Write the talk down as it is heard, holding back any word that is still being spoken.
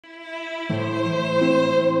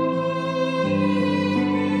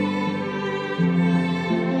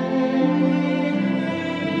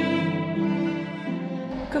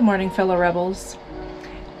Good morning, fellow rebels.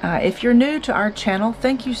 If you're new to our channel,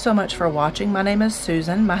 thank you so much for watching. My name is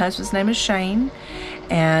Susan. My husband's name is Shane,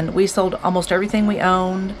 and we sold almost everything we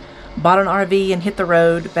owned, bought an RV, and hit the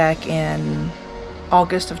road back in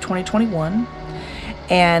August of 2021.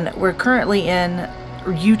 And we're currently in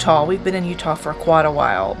Utah. We've been in Utah for quite a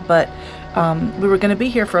while, but we were going to be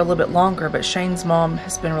here for a little bit longer, but Shane's mom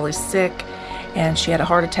has been really sick and she had a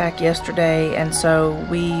heart attack yesterday, and so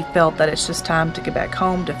we felt that it's just time to get back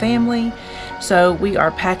home to family. So we are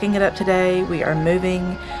packing it up today. We are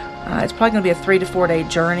moving. It's probably going to be a 3 to 4 day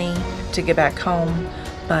journey to get back home,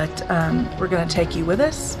 but we're going to take you with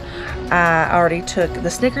us. I already took the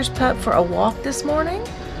Snickers pup for a walk this morning,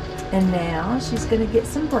 and now she's going to get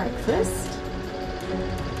some breakfast.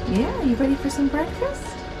 Yeah, you ready for some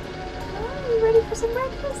breakfast? Oh, you ready for some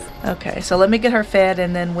breakfast? Okay, so let me get her fed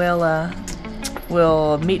and then we'll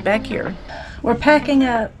meet back here. We're packing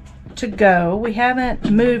up to go. We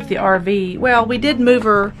haven't moved the RV. Well, we did move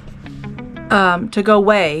her to go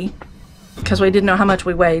weigh because we didn't know how much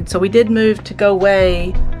we weighed. So we did move to go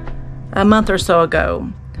weigh a month or so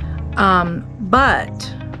ago,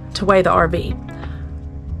 but to weigh the RV.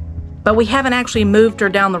 But we haven't actually moved her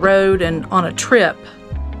down the road and on a trip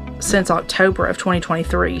since October of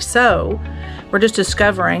 2023. So we're just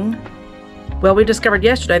discovering, well, we discovered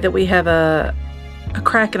yesterday that we have a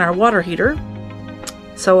crack in our water heater,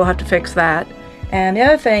 so we'll have to fix that. And the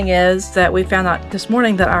other thing is that we found out this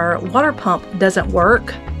morning that our water pump doesn't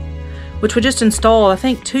work, which we just installed, I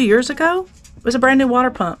think 2 years ago. It was a brand new water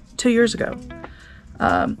pump 2 years ago.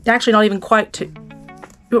 Actually not even quite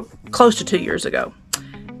close to 2 years ago.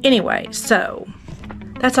 Anyway, so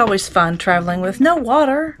that's always fun traveling with no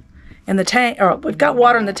water in the tank, or we've got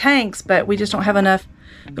water in the tanks, but we just don't have enough.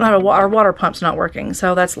 We don't have our water pump's not working,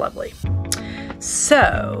 so that's lovely.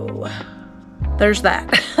 So there's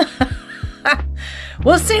that.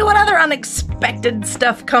 We'll see what other unexpected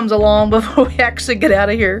stuff comes along before we actually get out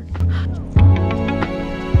of here.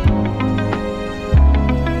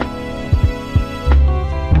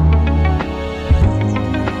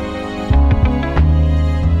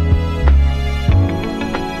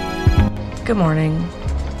 Good morning.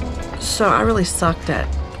 So I really sucked at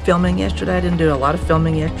filming yesterday. I didn't do a lot of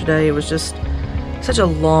filming yesterday. It was just such a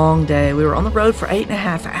long day. We were on the road for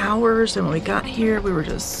 8.5 hours, and when we got here we were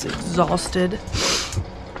just exhausted,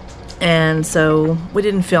 and so we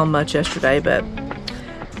didn't film much yesterday. But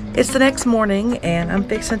it's the next morning and I'm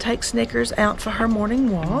fixing to take Snickers out for her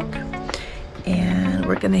morning walk, and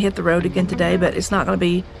we're gonna hit the road again today, but it's not gonna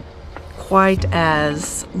be quite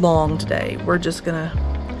as long today. We're just gonna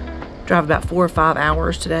drive about 4 or 5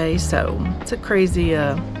 hours today, so it's a crazy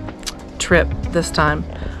trip this time.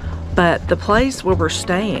 But the place where we're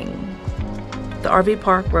staying, the RV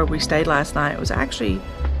park where we stayed last night, was actually,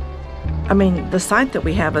 I mean, the site that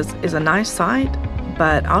we have is a nice site,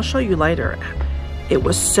 but I'll show you later. It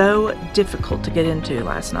was so difficult to get into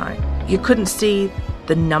last night. You couldn't see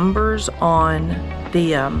the numbers on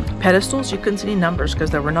the pedestals. You couldn't see any numbers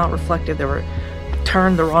because they were not reflective. They were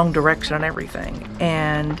turned the wrong direction and everything.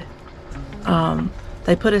 And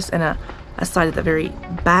they put us in a site at the very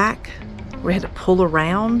back where we had to pull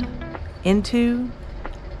around into.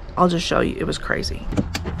 I'll just show you. It was crazy.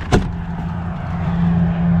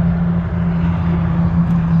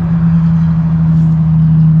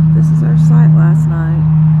 This is our site last night.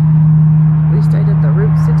 We stayed at the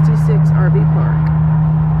Route 66 RV park.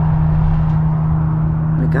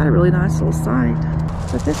 We got a really nice little site.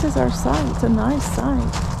 But this is our site. It's a nice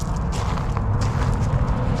site.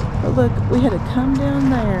 But look, we had to come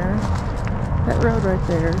down there, that road right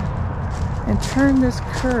there, and turn this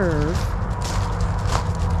curve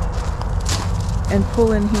and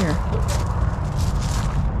pull in here.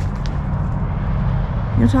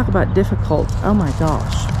 You talk about difficult. Oh my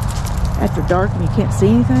gosh. After dark and you can't see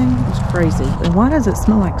anything, it's crazy. And why does it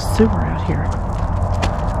smell like sewer out here?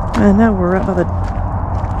 I know we're right by the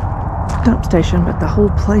dump station, but the whole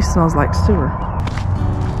place smells like sewer.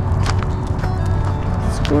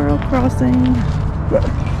 Squirrel crossing.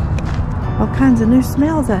 All kinds of new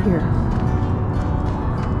smells out here.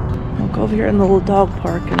 I'll go over here in the little dog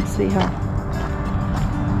park and see how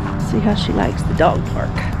she likes the dog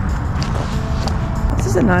park. This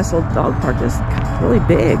is a nice little dog park. It's really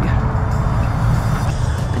big.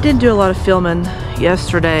 I didn't do a lot of filming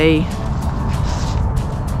yesterday.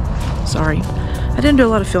 Sorry. I didn't do a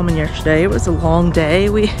lot of filming yesterday. It was a long day.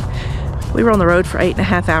 We were on the road for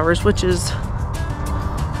 8.5 hours, which is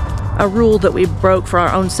a rule that we broke for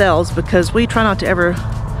our own selves because we try not to ever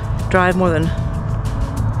drive more than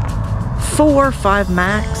 4 or 5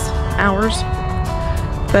 max hours.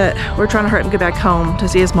 But we're trying to hurry up and get back home to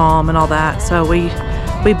see his mom and all that. So we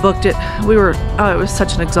we booked it. We were, oh, it was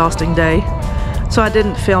such an exhausting day. So I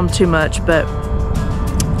didn't film too much, but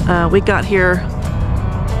we got here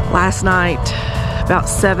last night about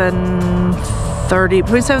 7:30,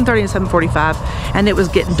 between 7:30 and 7:45, and it was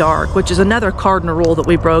getting dark, which is another cardinal rule that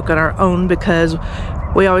we broke on our own, because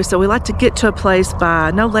we always said we like to get to a place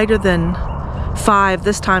by no later than 5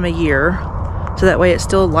 this time of year, so that way it's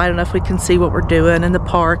still light enough we can see what we're doing in the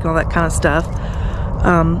park and all that kind of stuff.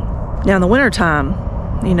 Now in the winter time,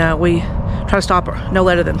 you know, we try to stop no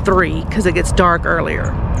later than 3 because it gets dark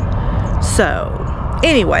earlier. So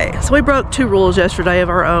anyway, so we broke 2 rules yesterday of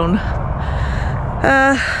our own,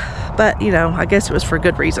 but you know, I guess it was for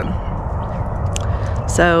good reason.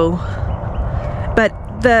 So, but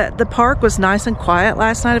the park was nice and quiet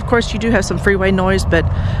last night. Of course, you do have some freeway noise, but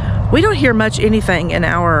we don't hear much anything in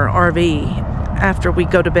our RV after we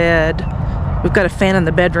go to bed. We've got a fan in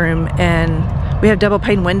the bedroom, and we have double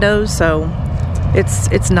pane windows, so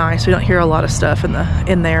it's nice. We don't hear a lot of stuff in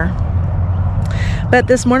there. But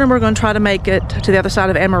this morning we're going to try to make it to the other side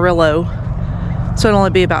of Amarillo, so it'll only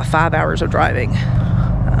be about 5 hours of driving.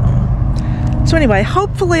 So anyway,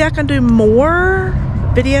 hopefully I can do more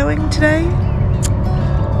videoing today.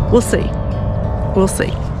 We'll see. We'll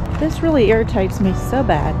see. This really irritates me so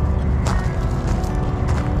bad.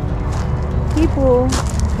 People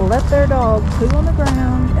will let their dog poo on the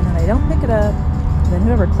ground, and then they don't pick it up. And then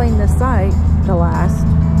whoever cleaned this site the last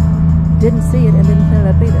didn't see it and didn't clean it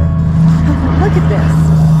up either. Look at this.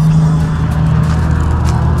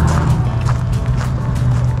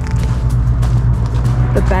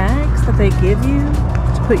 The bags that they give you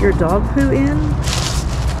to put your dog poo in.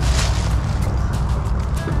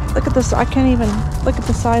 Look at this. I can't even look at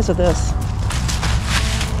the size of this.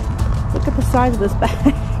 Look at the size of this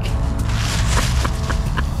bag.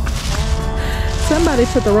 Somebody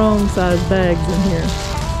put the wrong size bags in here.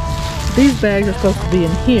 These bags are supposed to be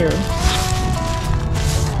in here.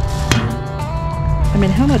 I mean,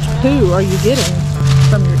 how much poo are you getting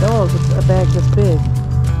from your dog with a bag this big?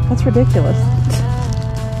 That's ridiculous.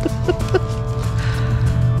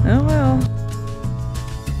 Oh well.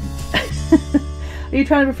 Are you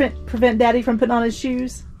trying to prevent Daddy from putting on his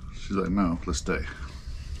shoes? She's like, no, let's stay.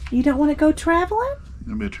 You don't want to go traveling? You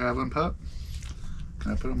gonna be a traveling pup?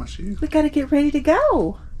 Can I put on my shoes? We gotta get ready to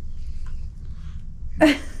go.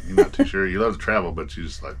 You're not too sure. You love to travel, but you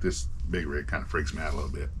just like, this big rig kind of freaks me out a little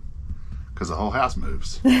bit. Because the whole house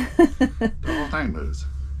moves. The whole thing moves.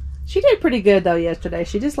 She did pretty good though yesterday.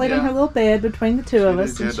 She just laid on her little bed between the two of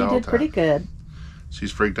us, and she did pretty good.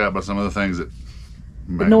 She's freaked out by some of the things that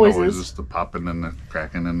make noises. The popping and the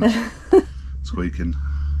cracking and the squeaking.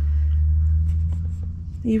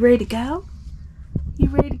 You ready to go? You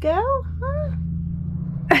ready to go? Huh?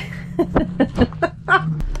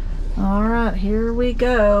 Alright, here we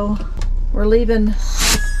go. We're leaving,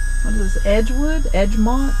 what is this, Edgewood?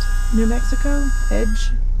 Edgemont, New Mexico?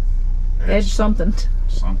 Edge something.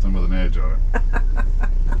 Something with an edge on it.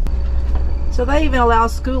 So they even allow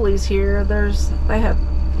schoolies here. They have,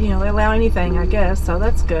 you know, they allow anything, I guess, so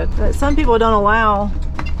that's good. But some people don't allow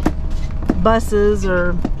buses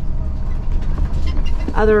or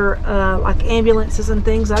other like ambulances and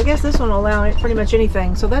things. I guess this one will allow pretty much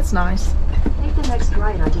anything, so that's nice. Take the next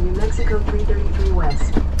right onto New Mexico 333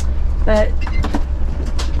 West. But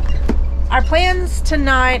our plans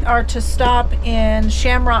tonight are to stop in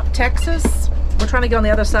Shamrock, Texas. We're trying to get on the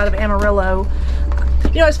other side of Amarillo.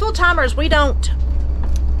 You know, as full-timers, we don't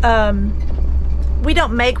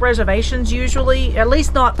make reservations usually, at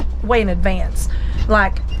least not way in advance.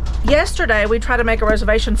 Like yesterday, we tried to make a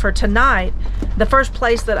reservation for tonight. The first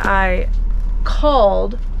place that I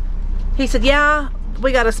called, he said, yeah,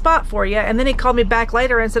 we got a spot for you. And then he called me back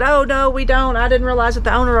later and said, oh, no, we don't. I didn't realize that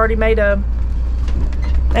the owner already made a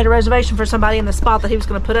reservation for somebody in the spot that he was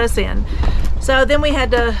going to put us in. So then we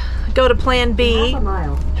had to go to Plan B. Half a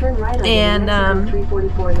mile. Turn right on And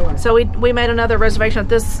 344 North. so we made another reservation at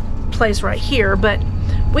this place right here, but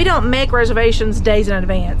we don't make reservations days in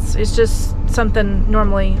advance. It's just something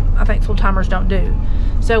normally I think full-timers don't do.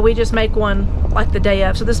 So we just make one like the day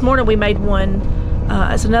of. So this morning we made one.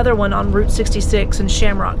 It's another one on Route 66 in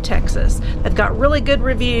Shamrock, Texas. They've got really good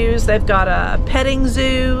reviews. They've got a petting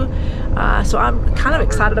zoo. So I'm kind of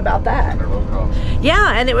excited about that. They're low cost.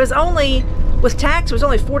 Yeah, and it was only, with tax, it was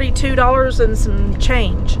only $42 and some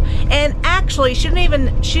change. And actually, she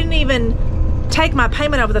didn't even take my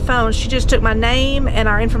payment over the phone. She just took my name and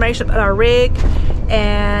our information, our rig,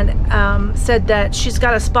 and said that she's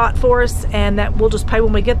got a spot for us and that we'll just pay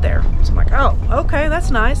when we get there. So I'm like, oh, okay, that's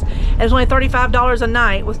nice. And it's only $35 a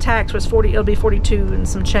night. With tax was 40, it'll be 42 and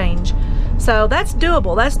some change. So that's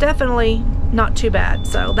doable. That's definitely not too bad.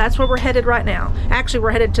 So that's where we're headed right now. Actually,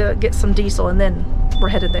 we're headed to get some diesel and then we're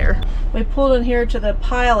headed there. We pulled in here to the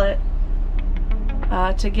Pilot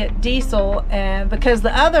to get diesel, and because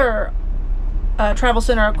the other travel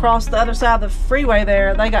center across the other side of the freeway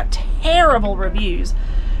there, they got terrible reviews.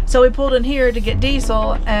 So we pulled in here to get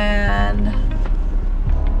diesel, and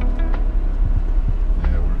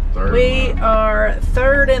yeah, we are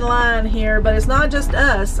third in line here. But it's not just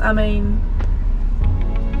us. I mean,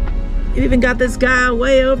 you even got this guy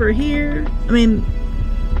way over here. I mean,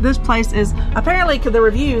 this place is apparently, because the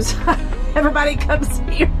reviews, everybody comes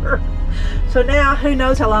here. So now who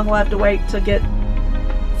knows how long we'll have to wait to get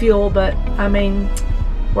fuel, but I mean,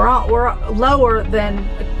 we're lower than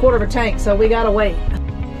a quarter of a tank, so we gotta wait.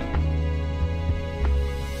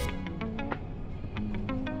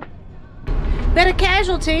 Been a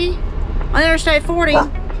casualty on Interstate 40.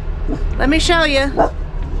 Let me show you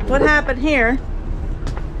what happened here.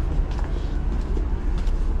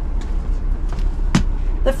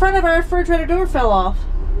 The front of our refrigerator door fell off.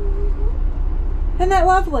 Isn't that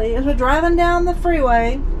lovely? As we're driving down the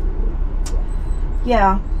freeway.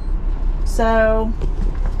 Yeah. So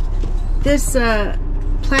this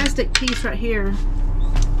plastic piece right here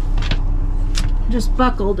just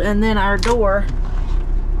buckled, and then our door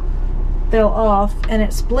fell off and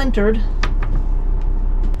it splintered.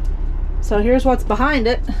 So here's what's behind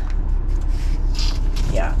it.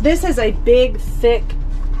 Yeah, this is a big, thick,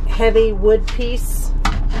 heavy wood piece,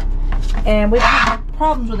 and we've had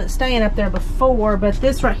problems with it staying up there before, but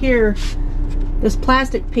this right here, this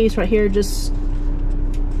plastic piece right here, just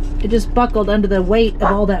buckled under the weight of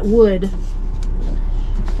all that wood,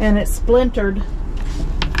 and it splintered.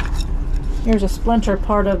 Here's a splinter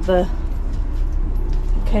part of the,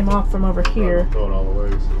 came off from over here. Throw it all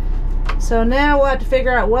away, so now we'll have to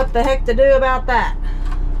figure out what the heck to do about that.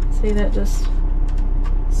 See, that just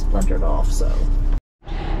splintered off. So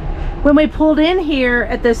when we pulled in here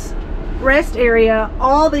at this rest area,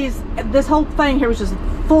 this whole thing here was just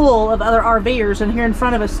full of other RVers, and here in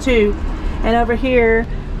front of us too, and over here,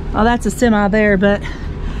 oh, that's a semi there. But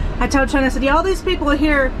I told China, I said, yeah, all these people are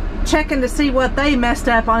here checking to see what they messed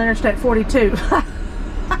up on Interstate 42.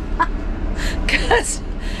 Because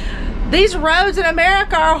these roads in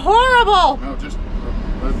America are horrible. No, just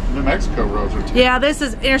New Mexico roads are too. Yeah, this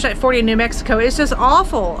is Interstate 40 in New Mexico. It's just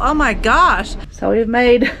awful. Oh my gosh. So we've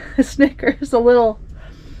made Snickers a little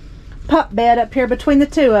pup bed up here between the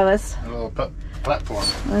two of us. A little pup platform.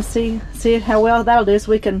 Let's see how well that'll do,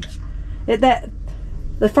 so we can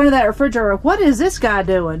the front of that refrigerator. What is this guy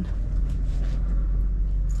doing?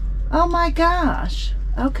 Oh my gosh.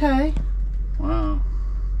 Okay. Wow.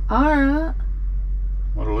 Alright.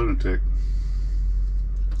 What a lunatic.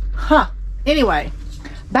 Huh. Anyway,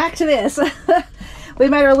 back to this. We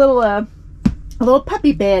made her a little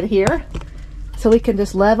puppy bed here, so we can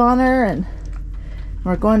just love on her, and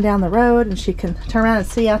we're going down the road and she can turn around and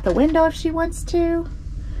see out the window if she wants to.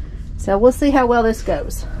 So we'll see how well this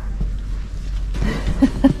goes.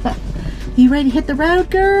 You ready to hit the road,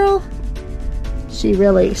 girl? It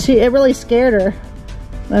really scared her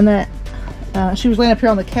when that she was laying up here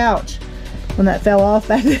on the couch when that fell off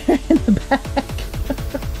back there in the back.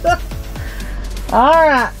 All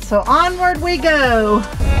right, so onward we go.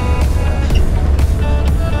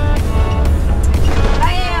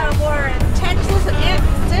 Bam, we're in Texas in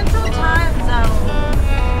Central Time Zone.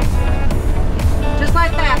 Just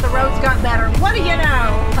like that, the roads got better. What do you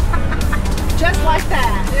know? Just like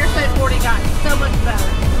that, Interstate 40 got so much better.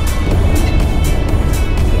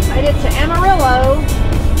 Made it to Amarillo.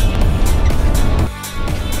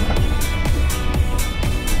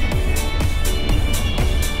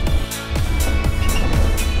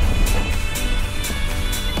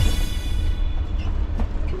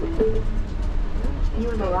 You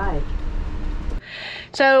have arrived.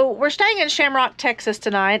 So we're staying in Shamrock, Texas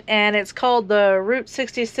tonight, and it's called the Route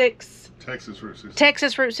 66. Texas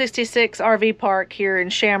Route 66 RV Park here in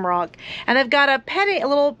Shamrock, and they've got a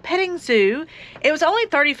little petting zoo. It was only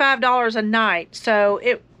 $35 a night, so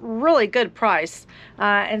it really good price.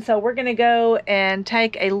 And so we're gonna go and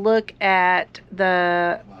take a look at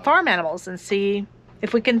the farm animals and see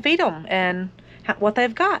if we can feed them and what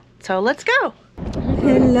they've got. So let's go.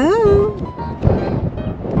 Hello.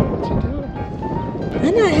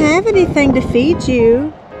 I don't have anything to feed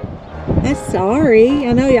you. I'm sorry.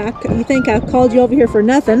 I know you think I called you over here for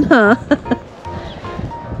nothing, huh?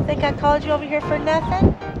 Think I called you over here for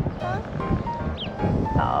nothing?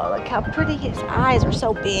 Huh? Oh, look how pretty his eyes are,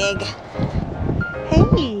 so big.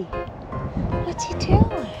 Hey, what's he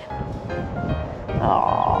doing?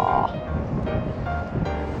 Oh,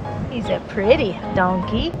 he's a pretty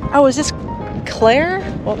donkey. Oh, is this Claire?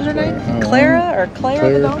 What was her name? Clara or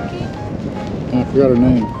Claire the donkey? I forgot her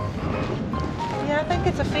name. Yeah, I think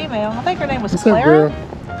it's a female. I think her name was What's that Clara. girl?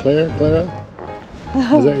 Clara?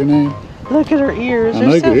 Is that your name? Look at her ears. I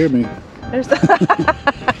know you can hear me. There's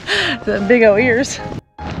the big old ears.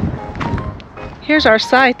 Here's our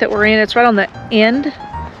site that we're in. It's right on the end.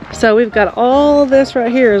 So we've got all this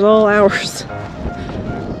right here is all ours.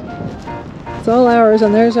 It's all ours,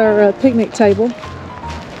 and there's our picnic table.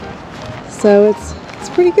 So it's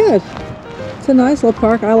pretty good. It's a nice little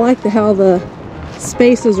park. I like how the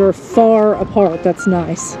spaces are far apart. That's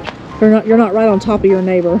nice. You're not right on top of your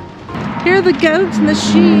neighbor. Here are the goats and the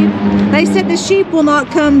sheep. They said the sheep will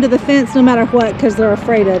not come to the fence no matter what because they're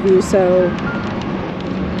afraid of you, so...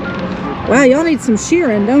 Wow, y'all need some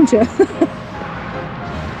shearing, don't you?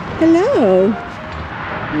 Hello.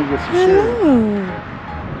 Hello.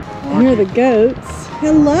 And here are the goats.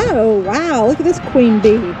 Hello. Wow, look at this queen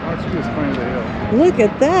bee. Look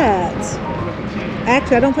at that.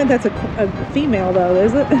 Actually, I don't think that's a female though,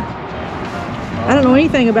 is it? I don't know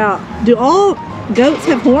anything about... Do all goats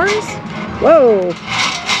have horns? Whoa.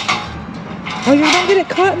 Oh, you don't get it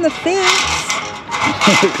caught in the fence.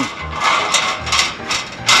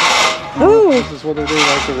 Oh. This is what they do,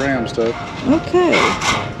 like the ram stuff. Okay.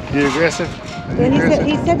 You aggressive? Yeah,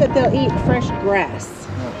 he said that they'll eat fresh grass.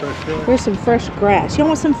 There's some fresh grass. You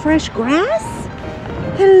want some fresh grass?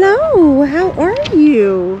 Hello, how are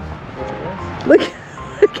you? Look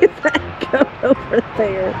at that goat over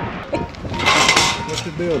there. What's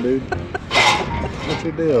your deal, dude? What's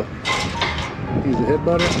your deal? He's a head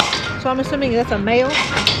butter? So I'm assuming that's a male? I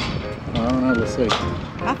don't know, let's see.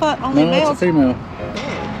 I thought only No, males. it's a female.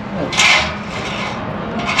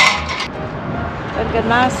 That's good,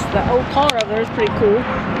 nice. The old car over there is pretty cool.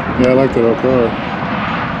 Yeah, I like that old car.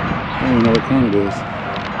 I don't even know what kind it is. I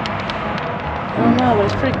don't know, but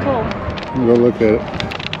it's pretty cool. We'll go look at it.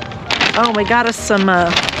 Oh, we got us some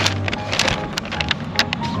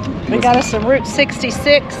Route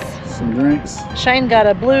 66. Some drinks. Shane got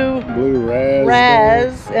a blue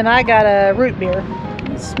Raz, and I got a root beer.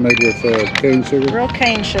 It's made with cane sugar. Real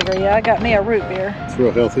cane sugar, yeah. I got me a root beer. It's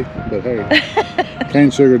real healthy, but hey,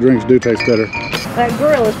 cane sugar drinks do taste better. That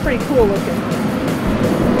grill is pretty cool looking.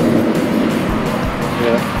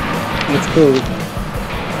 Yeah, it's cool.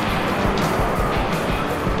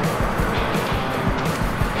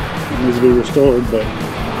 It needs to be restored, but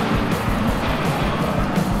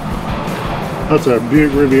that's a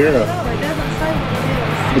Buick Riviera. No, it doesn't say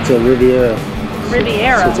what It's a Riviera. it is.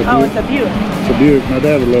 Riviera. It's a Oh, Buick. it's a Buick. It's a Buick. My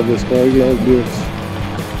dad would love this car. He loves Buicks.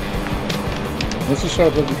 That's a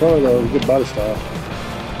sharp looking car though. Good body style.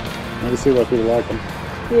 I can see why people like them.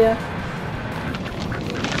 Yeah.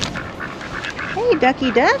 Hey, ducky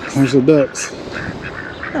ducks. There's the ducks.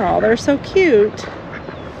 Oh, they're so cute.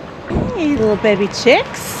 Hey, little baby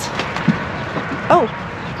chicks. Oh.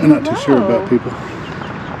 I'm not too sure about people.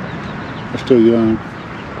 They're still young.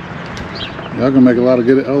 Y'all gonna make a lot of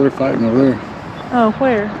good. Oh, they're fighting over there. Oh,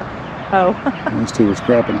 where? Oh. Those two were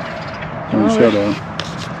scrapping on the showdown.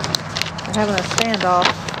 They're having a standoff.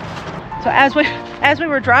 So as we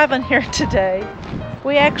were driving here today,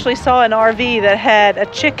 we actually saw an RV that had a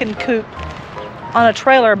chicken coop on a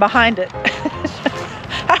trailer behind it.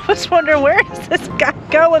 I was wondering, where is this guy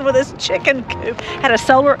going with his chicken coop? Had a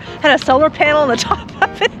solar panel on the top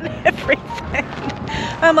of it and everything.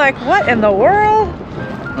 I'm like, what in the world?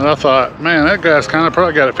 And I thought, man, that guy's kind of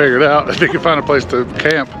probably got it figured out if he can find a place to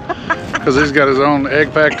camp, because he's got his own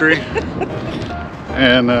egg factory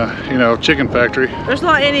and you know, chicken factory. There's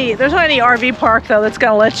not any RV park though that's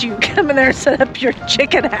gonna let you come in there and set up your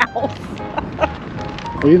chicken house.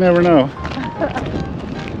 Well, you never know.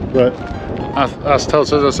 But I told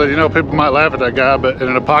Susan, I said, you know, people might laugh at that guy, but in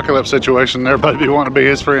an apocalypse situation, everybody be wanting to be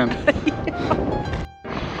his friend.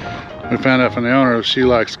 We found out from the owner she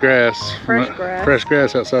likes grass. Fresh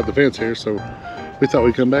grass outside the fence here, so we thought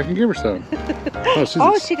we'd come back and give her some.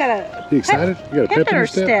 Oh, She got a you excited? You got a pep in her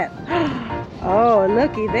step? Oh,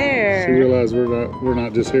 looky there. She realized we're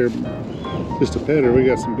not just here just to pet her. We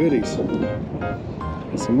got some goodies.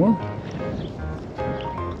 Want some more?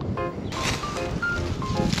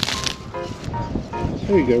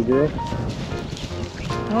 There you go, girl.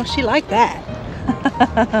 Oh, she liked that.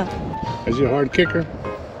 Is you a hard kicker?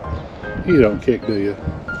 You don't kick, do you?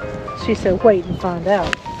 She said, wait and find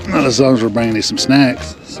out. Not as long as we're bringing you some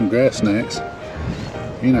snacks, some grass snacks.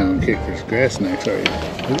 You're not gonna kick for grass snacks, are you?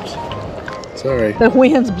 Oops. Sorry. The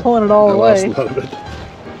wind's blowing it all I away. lost a lot of it.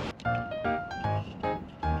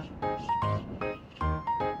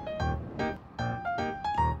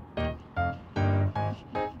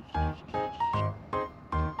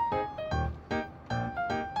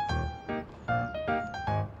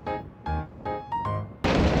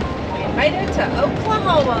 Made it to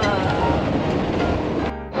Oklahoma.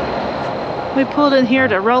 We pulled in here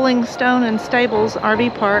to Rolling Stone and Stables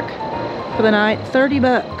RV Park for the night. 30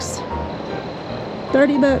 bucks.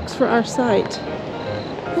 30 bucks for our site.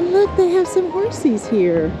 And look, they have some horsies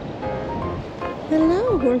here.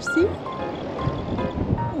 Hello, horsey.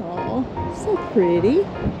 Oh, so pretty.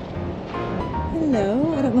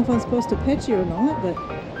 Hello. I don't know if I'm supposed to pet you or not, but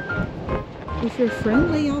if you're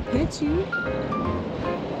friendly, I'll pet you.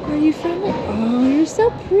 Are you friendly? Oh, you're so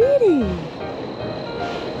pretty.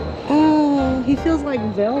 Oh, he feels like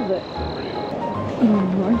velvet.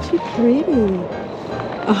 Oh, aren't you pretty?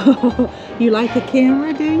 Oh, you like the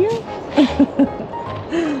camera, do you?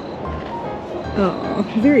 Oh,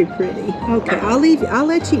 very pretty. Okay, I'll leave you. I'll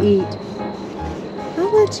let you eat.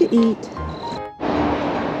 I'll let you eat.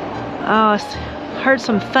 Oh, I heard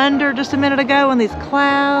some thunder just a minute ago in these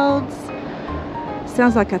clouds.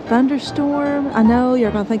 Sounds like a thunderstorm. I know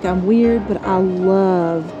you're gonna think I'm weird, but I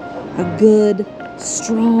love a good,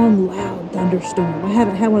 strong, loud thunderstorm. I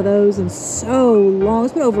haven't had one of those in so long.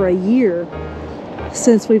 It's been over a year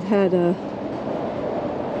since we've had a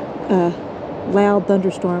loud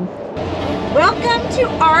thunderstorm. Welcome to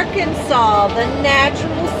Arkansas, the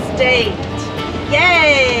natural state.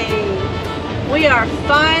 Yay! We are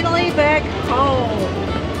finally back home.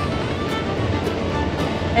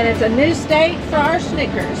 And it's a new state for our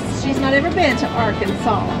Snickers. She's not ever been to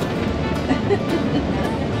Arkansas.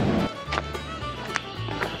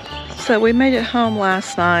 So we made it home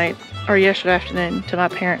last night, or yesterday afternoon, to my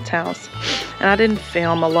parents' house. And I didn't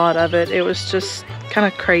film a lot of it. It was just kind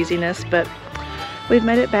of craziness, but we've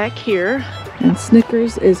made it back here. And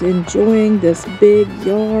Snickers is enjoying this big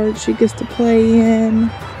yard she gets to play in.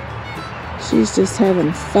 She's just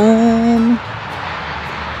having fun.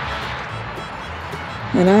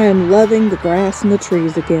 And I am loving the grass and the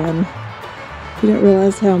trees again. You don't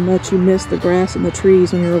realize how much you miss the grass and the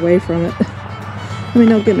trees when you're away from it. I mean,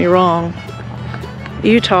 don't get me wrong.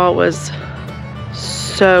 Utah was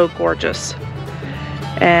so gorgeous.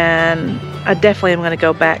 And I definitely am going to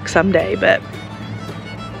go back someday, but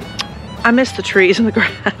I miss the trees and the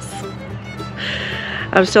grass.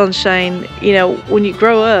 I was telling Shane, you know, when you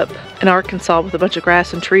grow up in Arkansas with a bunch of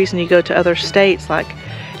grass and trees and you go to other states like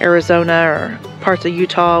Arizona or parts of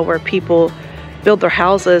Utah where people build their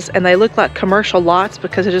houses and they look like commercial lots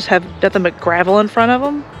because they just have nothing but gravel in front of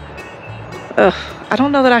them. Ugh, I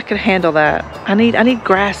don't know that I could handle that. I need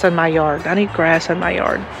grass in my yard. I need grass in my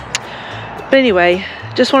yard. But anyway,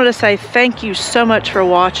 just wanted to say thank you so much for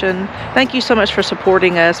watching. Thank you so much for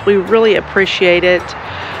supporting us. We really appreciate it.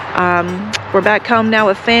 We're back home now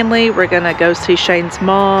with family. We're gonna go see Shane's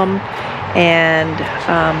mom,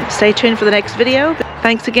 and stay tuned for the next video.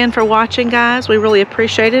 Thanks again for watching, guys. We really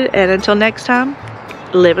appreciate it, and until next time,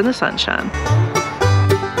 live in the sunshine.